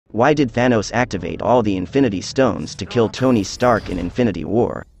Why did Thanos activate all the Infinity Stones to kill Tony Stark in Infinity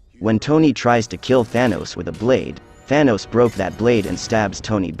War? When Tony tries to kill Thanos with a blade, Thanos broke that blade and stabs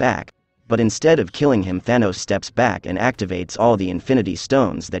Tony back, but instead of killing him, Thanos steps back and activates all the Infinity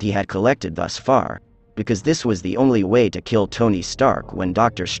Stones that he had collected thus far, because this was the only way to kill Tony Stark when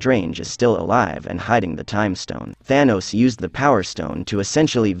Doctor Strange is still alive and hiding the Time Stone. Thanos used the Power Stone to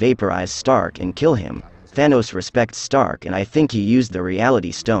essentially vaporize Stark and kill him. Thanos respects Stark, and I think he used the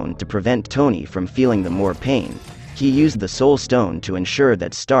Reality Stone to prevent Tony from feeling the more pain. He used the Soul Stone to ensure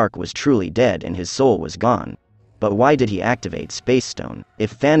that Stark was truly dead and his soul was gone. But why did he activate Space Stone?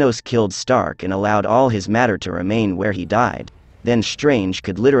 If Thanos killed Stark and allowed all his matter to remain where he died, then Strange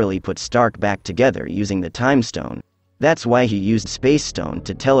could literally put Stark back together using the Time Stone. That's why he used Space Stone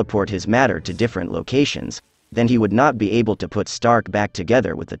to teleport his matter to different locations. Then he would not be able to put Stark back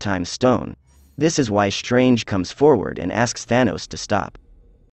together with the Time Stone. This is why Strange comes forward and asks Thanos to stop.